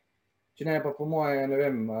vprašanje, če ne pa po moje, ne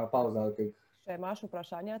vem, pauza ali kaj. Še imaš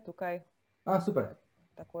vprašanja tukaj? Super.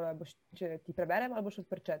 Tako da če ti preberem ali boš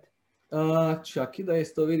odprčet? Čakaj, da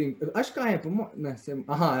jaz to vidim. Aš kaj je? Ne,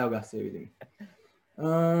 evo ga, se vidim.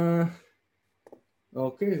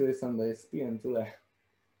 Ok, zdaj sem, da jaz spijem tule.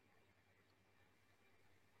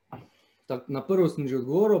 Na prvo sem že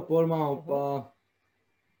odgovoril, pol malo pa...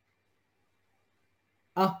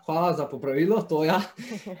 hvala za popravilo, to ja.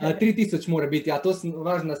 3000 mora biti, ja, to sem,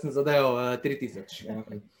 važno, da sem zadejal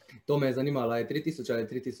 3000. To me je zanimalo, je 3000 ali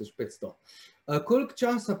 3500. Koliko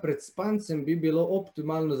časa pred spancem bi bilo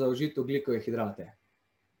optimalno zaužiti ogljikove hidrate?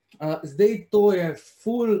 Zdaj to je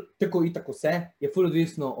ful, tako itak vse, je ful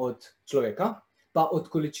odvisno od človeka, pa od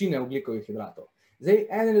količine ogljikovih hidratov. Zdaj,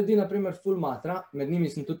 ene ljudi, na primer, ful matra, med njimi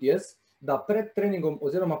sem tudi jaz, da pred treningom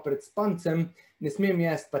oziroma pred spancem ne smem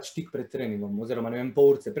jesti pač tik pred treningom, oziroma ne vem,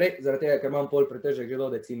 pol urce prej, zaradi tega, ker imam pol pretežek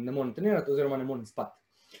želodec in ne morem trenirati oziroma ne morem spati.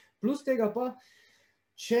 Plus tega pa,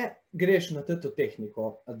 če greš na to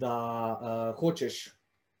tehniko, da hočeš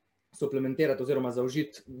suplementirati oziroma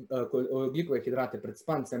zaužiti ogljikove hidrate pred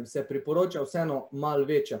spancem, se priporoča vseeno malo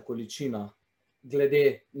večja količina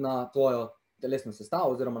glede na tvojo telesno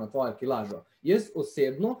sestavo oziroma na tvojo kilažo. Jaz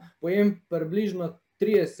osebno pojem približno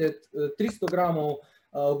 300 gramov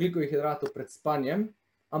ogljikovih hidratov pred spanjem,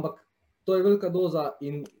 ampak to je velika doza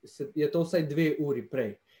in je to vsaj 2 uri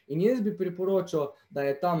prej. In jaz bi priporočal, da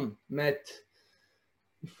je tam med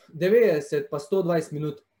 90 pa 120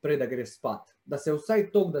 minut prej, da greš spat. Da se vsaj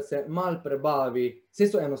toliko, da se malo prebavi, vse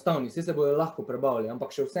so enostavni, vse se bojo lahko prebavili,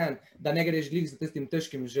 ampak še vsem, da ne greš glih z tistim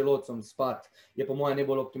težkim želodcem spat, je po mojem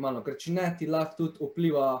najbolj optimalno, ker če ne, ti lahko tudi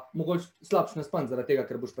vpliva, mogoče slabš naspan zaradi tega,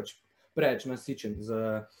 ker boš pač preveč nasičen z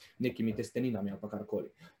nekimi testeninami ali pa karkoli.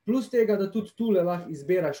 Plus tega, da tudi tule lahko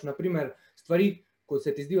izberaš, naprimer, stvari, ko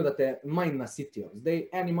se ti zdijo, da te manj nasitijo. Zdaj,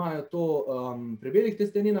 eni imajo to pri belih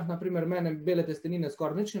testeninah, naprimer, mene bele testenine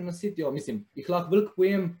skoraj nič ne nasitijo, mislim, jih lahko veliko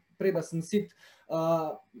pojem, prej da sem sit,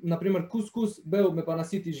 naprimer, kuskus, bel me pa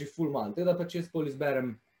nasiti že ful malo, teda pač jaz pol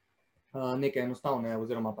izberem neke enostavne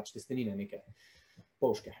oziroma pač testenine, neke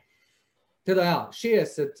polške. Teda ja,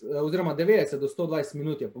 60 oziroma 90 do 120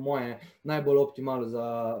 minut je po moje najbolj optimalno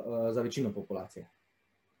za večino populacije.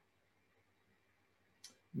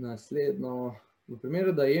 Naslednjo, v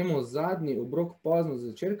primeru, da jemo zadnji obrok pozno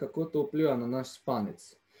zvečer, kako to vpliva na naš spanec?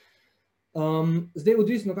 Zdaj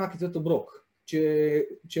odvisno, kak je to obrok.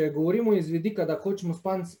 Če govorimo iz vidika, da hočemo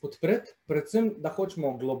spanec podpreti, predvsem, da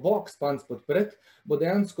hočemo globok spanec podpreti, bo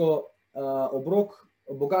dejansko obrok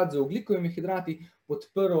bogat z ogljikovimi hidrati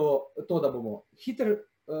podprl to, da bomo hitro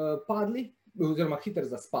padli, oziroma hitro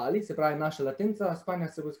zaspali, se pravi, naša latenca spanja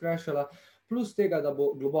se bo skrajšala, plus tega, da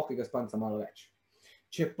bo globokega spanca malo več.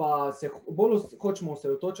 Če pa se bolj hočemo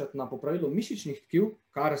osredotočati na popravilo mišičnih tkiv,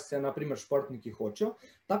 kar se na primer športniki hočejo,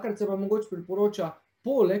 takrat se pa mogoče priporoča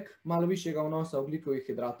poleg malo višjega vnosa ogljikovih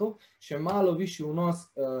hidratov, še malo višji vnos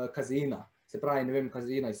kazeina. Se pravi, ne vem,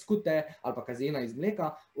 kazeina iz skute, ali pa kazeina iz mleka,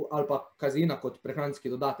 ali pa kazeina kot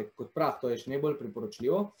prehranski dodatek, kot prah, to je še najbolj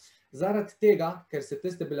priporočljivo. Zaradi tega, ker se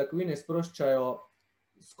tiste beljakovine sproščajo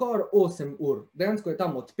skoraj 8 ur, dejansko je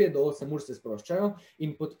tam od 5 do 8 ur se sproščajo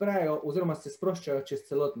in podprejo, oziroma se sproščajo čez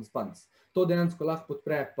celoten spanec. To dejansko lahko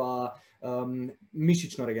podpre pa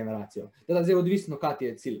mišično regeneracijo. Teda zdaj odvisno, kaj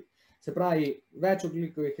ti je cilj. Se pravi, več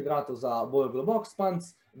ogljikovih hidratov za bolj globok spanec,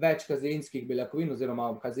 več kazeinskih beljakovin oziroma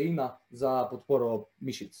kazeina za podporo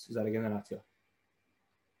mišic, za regeneracijo.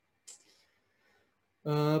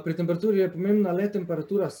 Pri temperaturi je pomembna le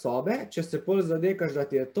temperatura sobe, če se pol zadekaš, da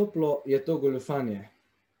ti je toplo, je to goljufanje.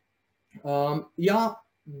 Ja,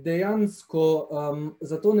 dejansko,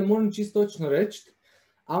 zato ne morem čisto točno reči,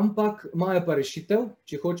 ampak imajo pa rešitev,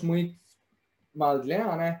 če hočemo iti malo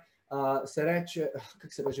dlje, se reče,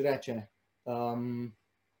 kako se pa že reče,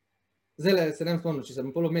 zdajle se ne spomnim, če se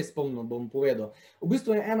bom pol vmes spomnil, bom povedal. V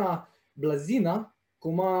bistvu je ena blazina,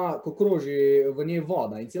 ko kroži v njej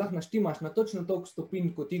voda in si lahko naštimaš na točno toliko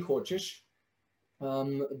stopinj, kot ti hočeš,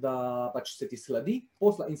 da pač se ti sladi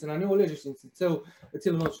posla in se na njo ležeš in si celo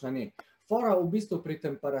noč na njej. Fora v bistvu pri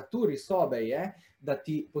temperaturi sobe je, da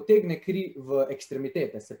ti potegne kri v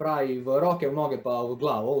ekstremitete, se pravi v roke, v noge pa v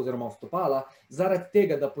glavo oziroma v stopala, zaradi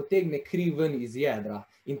tega, da potegne kri ven iz jedra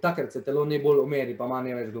in takrat se telo najbolj umeri, pa ima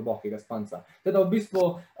največ globokega spanca. Teda v bistvu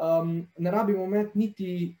ne rabimo imeti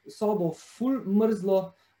niti sobo ful mrzlo,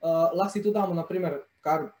 lahko si to damo, naprimer,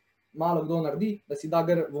 kar malo kdo naredi, da si da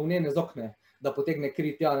gor volnene z okne, da potegne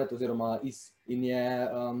kri tja oziroma iz in je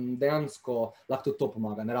dejansko lahko tudi to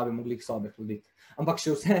pomaga, ne rabimo glih sobe hladiti. Ampak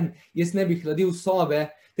še vsem, jaz ne bi hladil sobe,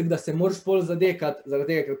 tako da se moraš pol zadekati,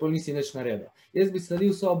 zaradi tega, ker pol nisi nič naredil. Jaz bi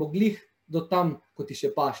hladil sobo glih do tam, ko ti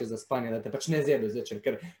še paše za spanje, da te pač ne zebe zvečer,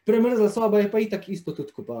 ker premrzla soba je pa itak isto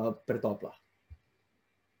tudi, ko pa pretopla.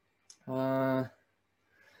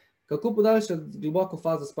 Kako podaljšati globoko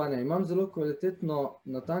fazo spanja? Imam zelo kvalitetno,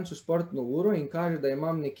 natančno športno uro in kaže, da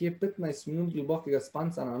imam nekje 15 minut globokega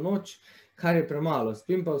spanca na noč, kar je premalo.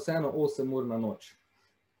 Spim pa vseeno 8 ur na noč.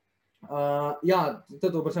 Ja,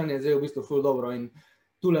 to vprašanje je zdaj v bistvu ful dobro in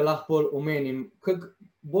tule lahko bolj omenim.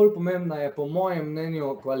 Bolj pomembna je po mojem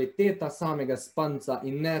mnenju kvaliteta samega spanca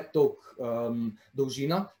in ne toliko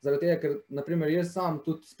dolžina. Zaradi tega, ker naprimer jaz sam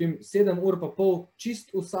tudi spim 7 ur pa pol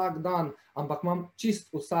čist vsak dan, ampak imam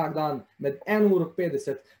čist vsak dan med 1 uro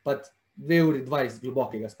 50 pa 2 uri 20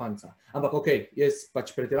 globokega spanca. Ampak okej, jaz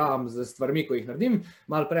pač pretiravam z stvarmi, ko jih naredim,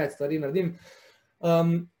 malo pred stvari naredim.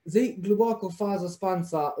 Zdaj, globoko fazo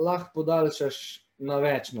spanca lahko podaljšaš na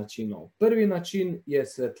več načinov. Prvi način je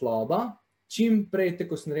svetloba, čim prej,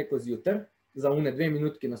 tako sem rekel, zjutraj, za une 2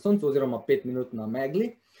 minutki na soncu oziroma 5 minut na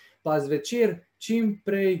megli, pa zvečer čim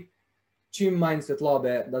prej, čim manj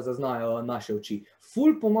svetlobe, da zaznajo naše oči.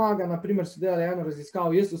 Ful pomaga, naprimer, so delali eno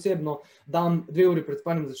raziskavo, jaz osebno dam 2 uri pred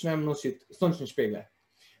spanjem začnem nositi sončne špegle.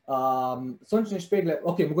 Sončne špegle,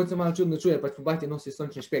 ok, mogoče se malo čudno čuje, pač po bajti nosi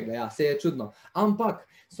sončne špegle, ja, se je čudno, ampak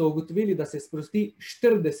so ugotovili, da se sprosti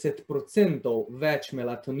 40% več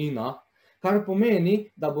melatonina, kar pomeni,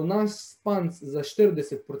 da bo naš spanc za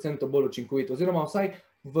 40% bolj učinkovit, oziroma vsaj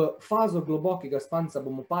v fazo globokega spanca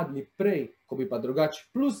bomo padli prej, ko bi pa drugače,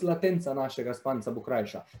 plus latenca našega spanca bo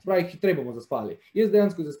krajša. Spravi, hitreje bomo zaspali. Jaz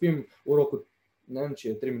dejansko zaspim v roku, ne vem, če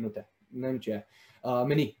je 3 minute, ne vem, če je,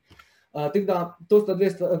 meni. Tako da, to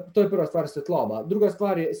je prva stvar, svetloba. Druga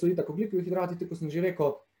stvar so itak ogljikovi hidrati, tako sem že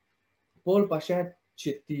rekel, pol pa še,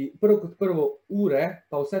 če ti prvo ure,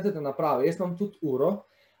 pa vse te naprave, jaz imam tudi uro,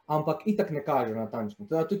 ampak itak ne kaže natančno.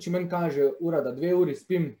 Teda tudi, če meni kaže ura, da 2 uri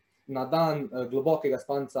spim na dan globokega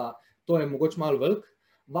spanca, to je mogoče malo velik.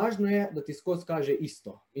 Važno je, da ti skozi kaže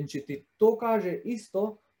isto. In če ti to kaže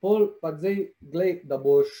isto, pol pa zdaj glej, da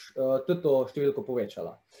boš to številko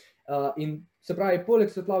povečala. In se pravi,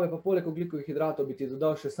 poleg svetlobe pa poleg ogljikovih hidratov bi ti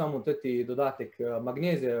dodal še samo teti dodatek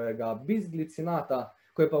magnezijevega bisglicinata,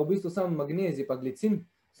 ko je pa v bistvu samo magnezij pa glicin,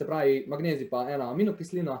 se pravi magnezij pa ena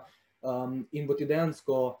aminokislina, in bo ti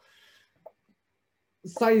dejansko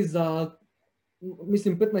vsaj za,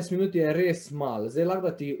 mislim, 15 minut je res malo. Zdaj lahko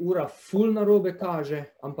da ti ura ful narobe kaže,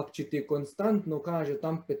 ampak če ti konstantno kaže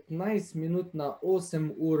tam 15 minut na 8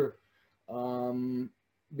 ur,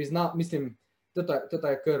 mislim, to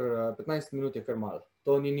je kar, 15 minut je kar malo.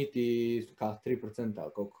 To ni niti 3%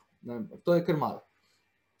 ali koliko. To je kar malo.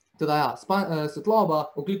 Teda ja,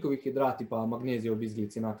 svetloba, ogljikovi hidrati pa magnezijev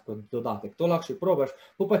bisglicinat kot dodatek. To lahko še probaš,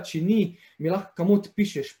 pa če ni, mi lahko kamot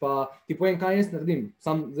pišeš, pa ti povem, kaj jaz naredim.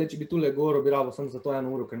 Sam, zdaj, če bi tule govoril, bi rabo samo za to 1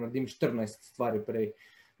 uro, ker naredim 14 stvari prej,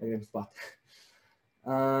 da grem spat.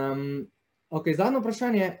 Ok, zadnje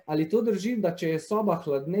vprašanje, ali to drži, da če je soba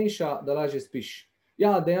hladnejša, da lažje spiš?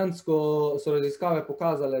 Ja, dejansko so raziskave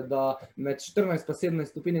pokazale, da med 14 pa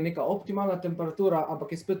 17 stopinj je neka optimalna temperatura,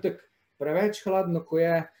 ampak je spet tako preveč hladno, ko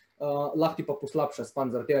je, lahko ti pa poslabša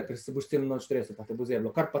spanec, zaradi tega, ker se boš celo noč tresel, pa te bo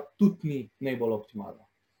zeblo, kar pa tudi ni najbolj optimalno.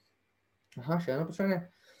 Aha, še eno vprašanje.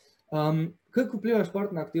 Kako vpliva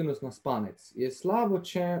športna aktivnost na spanec? Je slabo,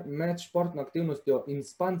 če med športno aktivnostjo in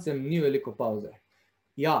spancem ni veliko pavze?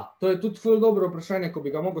 Ja, to je tudi ful dobro vprašanje, ko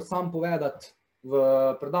bi ga mogel sam povedati v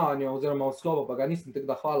predavanju oziroma v slovo, pa ga nisem, tako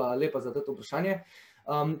da hvala lepa za to vprašanje.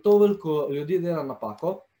 To veliko ljudi dela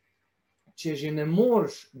napako. Če že ne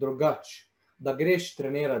moreš drugače, da greš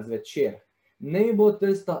trenirati zvečer, naj bo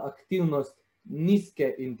tista aktivnost nizke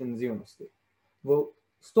intenzivnosti. V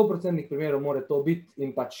 100% primerov mora to biti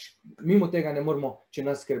in pač mimo tega ne moramo, če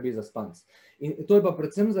nas skrbi za spanec. In to je pa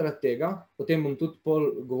predvsem zaradi tega, o tem bom tudi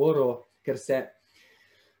pol govoril, ker se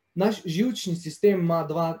naš živčni sistem ima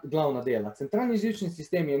 2 glavna dela. Centralni živčni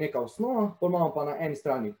sistem je neka osnova, pol imamo pa na eni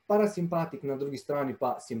strani parasimpatik, na drugi strani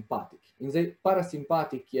pa simpatik. In zdaj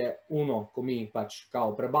parasimpatik je ko mi pač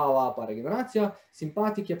kao prebava pa regeneracija,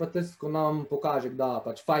 simpatik je pa tisto, ko nam pokaže, da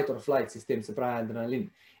pač fight or flight sistem, se pravi adrenalin.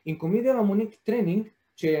 In ko mi delamo nek trening,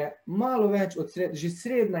 če je malo več od že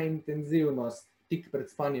srednja intenzivnost, tik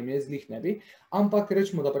pred spanjem jaz glih ne bi, ampak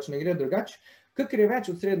rečemo, da pač ne gre drugače, kakor je več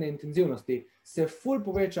od srednje intenzivnosti, se ful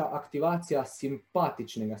poveča aktivacija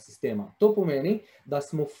simpatičnega sistema. To pomeni, da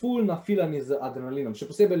smo ful nafilani z adrenalinom. Še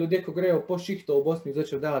posebej ljudje, ko grejo po šihtu ob 8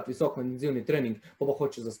 zvečer delati visoko intenzivni trening, pa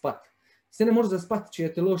hoče zaspati. Se ne moreš zaspati, če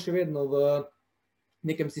je telo še vedno v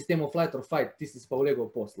nekem sistemu flight or fight, ti si pa vlegel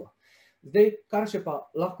v poslo. Zdaj, kar še pa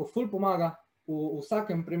lahko ful pomaga, v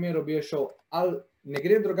vsakem primeru bi je šel, ali ne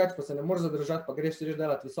gre drugače, pa se ne moreš zadržati, pa greš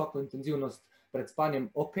delati visoko intenzivnost pred spanjem,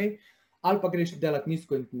 ok, ali pa greš delati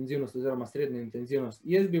nizko intenzivnost oziroma srednjo intenzivnost.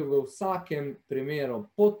 Jaz bi v vsakem primeru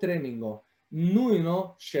po treningu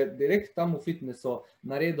nujno še direkt tam v fitnessu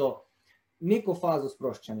naredil neko fazo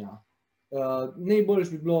sproščanja. Najboljš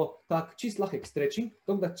bi bilo tak čist lahek stretching,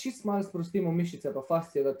 tako da čist malo sprostimo mišice pa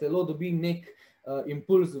fascije, da telo dobi nek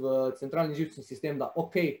impuls v centralni živčni sistem, da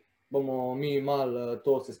ok, bomo mi malo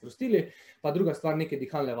to se sprostili, pa druga stvar neke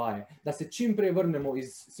dihalne vaje, da se čim prej vrnemo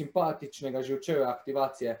iz simpatičnega živčeve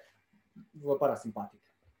aktivacije v parasimpatik.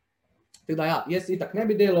 Tako da ja, jaz itak ne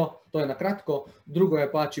bi delal, to je na kratko, drugo je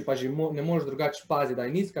pa, če pa že ne moreš drugače paziti, da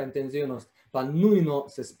je nizka intenzivnost, pa nujno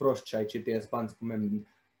se sproščaj, če ti je spanec pomemben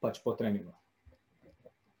pač po treningu.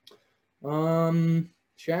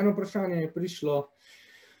 Še eno vprašanje je prišlo.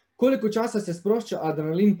 Koliko časa se sprošča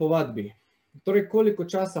adrenalin po vadbi? Torej, koliko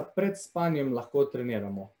časa pred spanjem lahko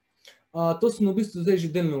treniramo? To sem v bistvu zdaj že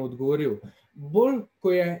delno odgovoril. Bolj,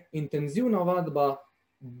 ko je intenzivna vadba,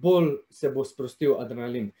 bolj se bo sprostil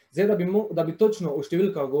adrenalin. Zdaj, da bi točno v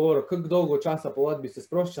številkah govoril, kako dolgo časa po vadbi se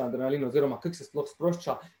sprošča adrenalin, oziroma kako se sploh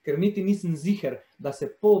sprošča, ker niti nisem ziher, da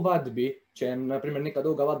se po vadbi, če je na primer neka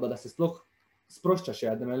dolga vadba, da se sploh sprošča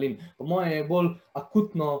še adrenalin. Po moje je bolj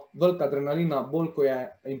akutno velika adrenalina, bolj ko je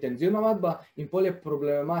intenzivna vadba in bolj je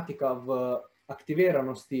problematika v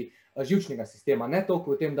aktiviranosti živčnega sistema, ne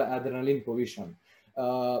toliko v tem, da je adrenalin povišan.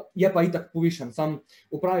 Je pa itak povišan, sam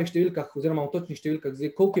v pravih številkah oziroma v točnih številkah,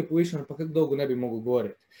 zdaj, koliko je povišan, pa kako dolgo ne bi mogel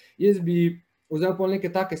govoriti. Jaz bi vzel pol neke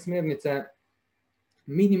take smernice,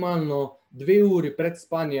 minimalno 2 uri pred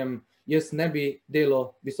spanjem, jaz ne bi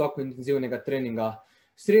delal visoko intenzivnega treninga,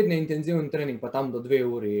 srednje intenzivni trening pa tam do 2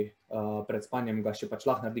 uri pred spanjem ga še pač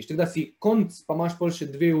lahko narediš. Tako da si konc, pa imaš pol še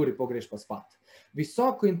 2 uri, pogreš pa spat.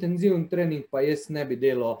 Visoko intenzivni trening pa jaz ne bi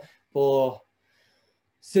delal po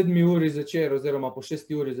 7 uri zvečer oziroma po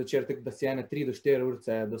 6 uri zvečer, tako da si 3 do 4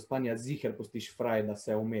 urce do spanja ziher pustiš fraj, da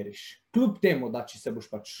se umiriš. Kljub temu, da če se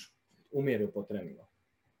boš pač umiril po treningu.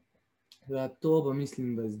 To pa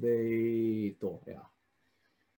mislim, da je zdaj to, ja.